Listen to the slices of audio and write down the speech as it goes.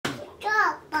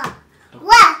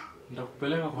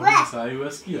Nakupeleka kwa room saa hii,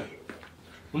 unasikia?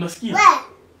 Unasikia?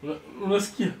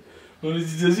 Unasikia?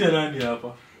 Unajijazia nani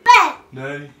hapa?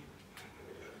 Nani?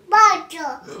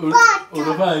 Bato.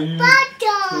 Unafanya nini?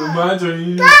 Bato. Macho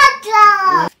nini?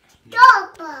 Bato.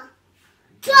 Chop.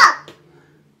 Chop.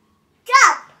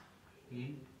 Chop.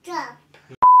 Chop.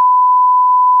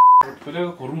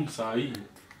 Nakupeleka kwa room saa hii.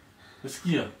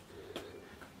 Unasikia?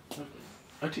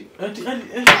 Ati. Chop.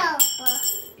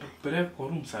 Nakupeleka kwa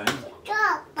room saa hii. Chop.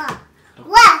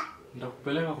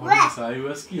 Nakupeleka kwa room saa hii,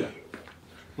 unasikia?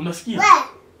 Unasikia?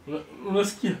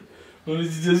 Unasikia?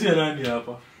 Unajijazia nani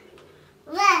hapa?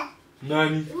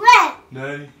 Nani?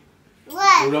 Nani?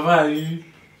 Unafanya nini?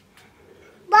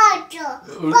 Bato.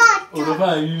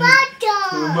 Unafanya nini?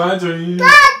 Bato. Macho nini?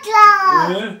 Bato.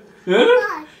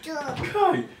 Bato.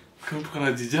 Kai, kama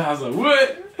kanajijaza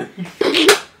we.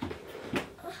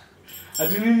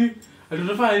 Ati nini? Ati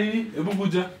unafanya nini? Hebu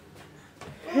kuja.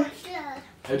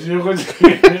 Ati niongoje.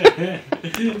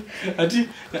 Ati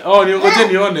niongoje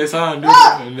nione sana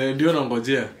ndio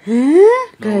nangojea.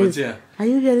 Guys, are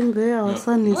you hearing the our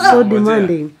son is so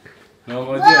demanding?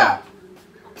 Nangojea.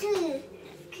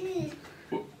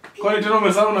 Kwani tena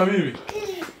umesahau na mimi?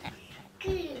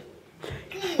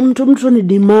 Mtu ni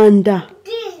demanda.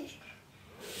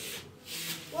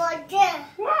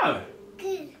 Wala.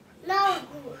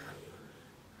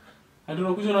 Ati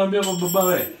unakuja naambia kwa baba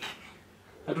wewe.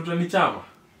 Ati utanichapa.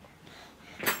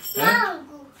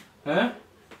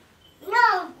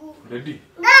 Ready?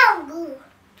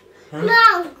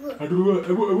 Adu,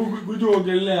 hebu kuja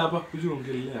ongelea hapa,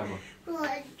 hapa.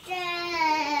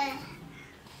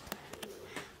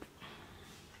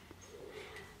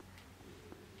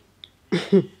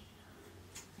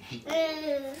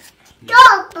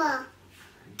 Chop.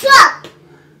 Chop.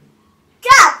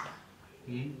 Chop.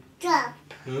 Chop.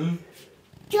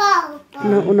 Chop.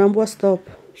 No, unaambiwa stop.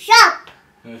 Chop.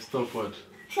 Stop what?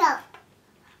 Chop.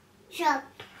 Chop.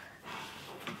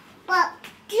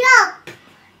 Chop.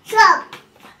 Chop.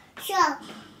 Chop.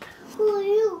 Who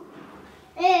you?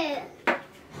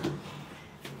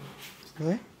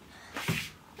 What?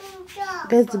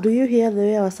 Guys, do you hear the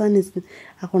way our son is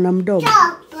akona mdomo?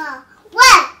 Chop.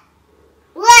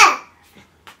 Where?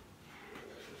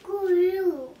 Who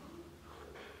you?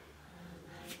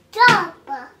 Chop.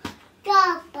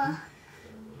 Chop.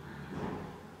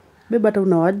 Babe, hata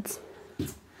una words?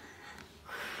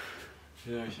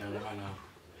 Yeah, shangana.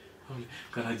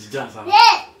 Kanajijaza.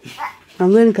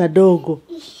 Ameni kadogo.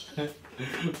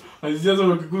 Ajijaza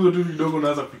ukikuza tu kidogo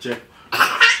unaanza kucheka.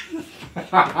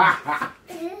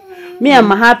 Me, I'm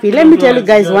happy. Let me tell you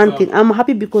guys one thing. I'm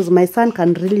happy because my son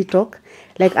can really talk.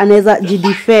 Like, anaweza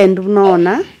jidefend,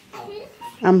 unaona?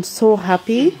 I'm so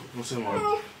happy.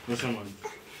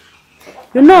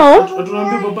 You know,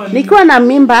 nikiwa na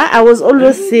mimba, I was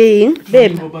always saying,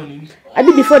 babe,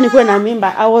 hadi before nikiwa na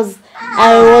mimba, I was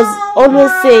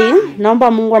always saying,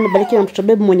 naomba Mungu anibariki na mtoto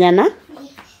babe mwenyana.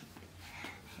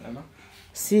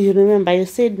 See, you remember, you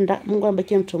said, Mungu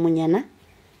anibariki na mtoto mwenyana.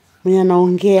 Mwenyana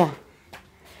ongea.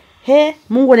 He,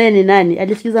 Mungu naye ni nani?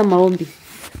 Alisikiza maombi.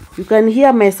 You can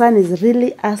hear my son is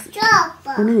really asking.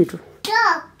 Nini tu?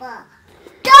 Chop.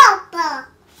 Chop.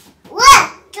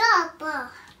 What? Chop.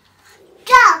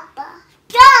 Chop.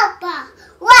 Chop.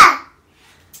 What?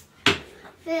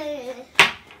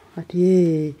 But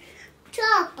yeah,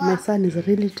 Chop. my son is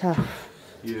really tough.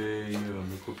 Yeah,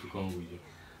 amekopi kwangu hiyo.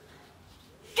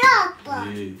 Chop.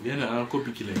 Yeah,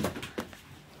 anakopi kile.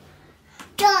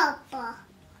 Chop.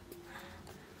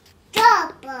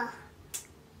 Chop.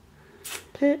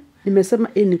 He, nimesema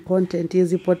hii ni content,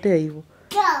 izipotea hivyo.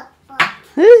 Chop.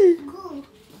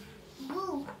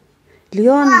 Go.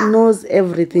 Leon knows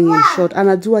everything in short.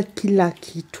 Anajua kila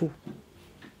kitu.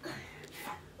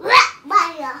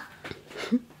 Baya.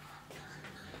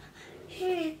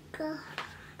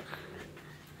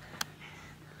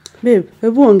 Babe,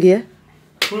 hebu ongea.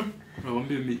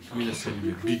 Naomba mimi nasema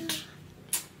beat.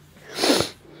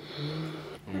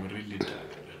 I'm really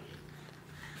tired.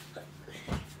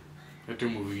 Hata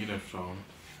mwingine tunaona.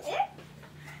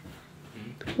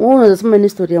 Unasema ni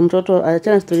story ya mtoto,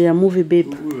 achana story ya movie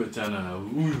babe. Huyu achana na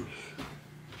huyu.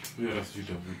 Huyu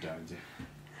rasitavuta aje.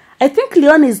 I think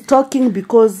Leon is talking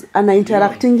because ana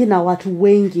interacting na watu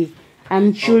wengi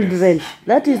and children. Okay.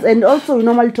 That is, and also we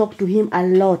normally talk to him a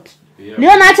lot. Yeah.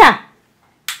 Leon acha.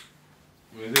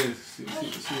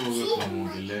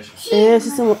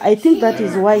 Yes, I think that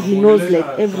is why he knows like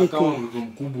everything.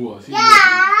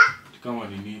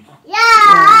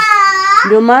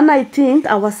 Ndio maana I think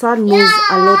our son knows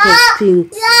a lot of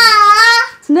things.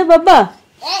 Sine baba?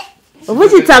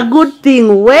 Which is a good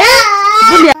thing. Where?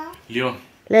 Leon.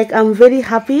 Like, I'm very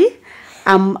happy.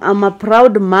 I'm a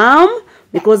proud mom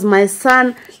because my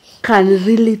son can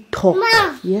really talk.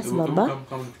 Yes, Baba.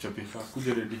 Come kuchape.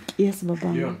 Kuja ready. Yes,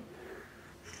 Baba.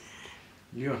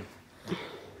 Leon.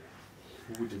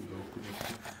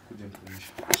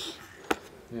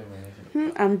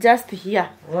 I'm just here.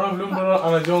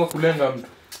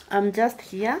 I'm just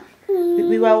here.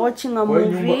 We were watching a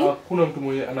movie. Hakuna mtu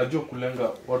mwenye anajua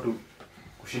kulenga watu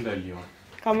kushinda Leon.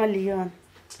 Kama Leon.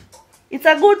 It's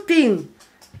a good thing.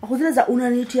 Akuzileza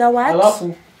unanitia what?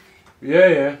 Alafu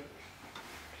yeye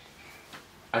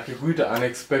akikuita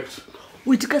unexpect.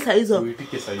 Uitike saa hizo.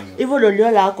 Uitike saa hizo. Hivyo ndio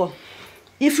Leon lako.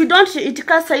 If you don't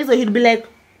itika saa hizo, he'd be like,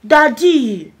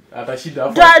 Daddy. Atashida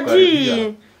hapo.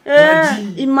 Daddy.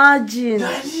 Imagine.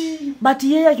 Daddy. But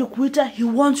yeye akikuita, he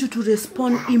wants you to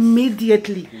respond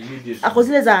immediately.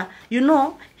 Akozileza, you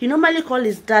know, he normally call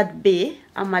his dad Bae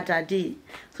ama Daddy.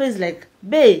 So he's like,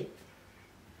 Bae.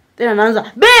 Then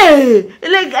anaanza, Bae.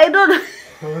 Like, I don't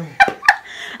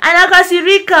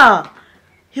Anakasirika.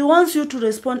 He wants you to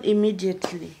respond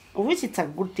immediately, which is a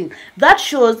good thing. That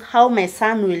shows how my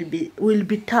son will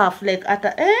be tough. Like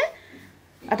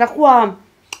atakuwa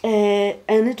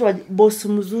anaitwa boss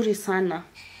mzuri sana.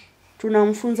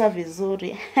 Tunamfunza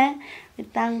vizuri.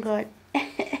 Thank God.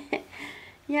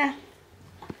 Yeah.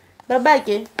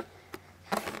 Babake.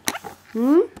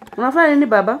 Unafanya nini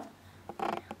baba?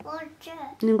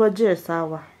 Ningoje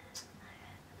sawa.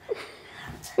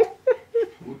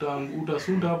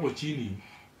 Utasunda hapo chini.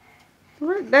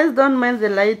 Well, guys, don't mind the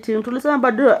lighting. Tulisema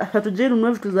bado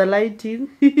hatujinunua vitu za lighting.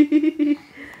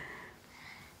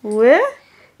 Well,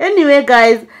 anyway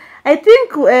guys, I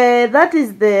think that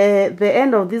is the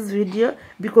end of this video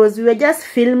because we were just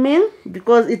filming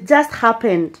because it just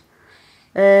happened.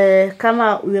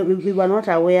 Kama we were not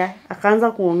aware.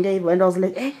 Akaanza kuongea hivyo and I was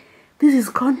like, hey, this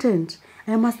is content.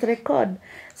 I must record.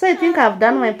 So I think I've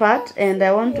done my part and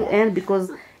I want to end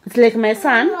because it's like my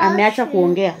son ameacha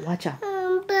kuongea.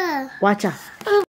 Wacha.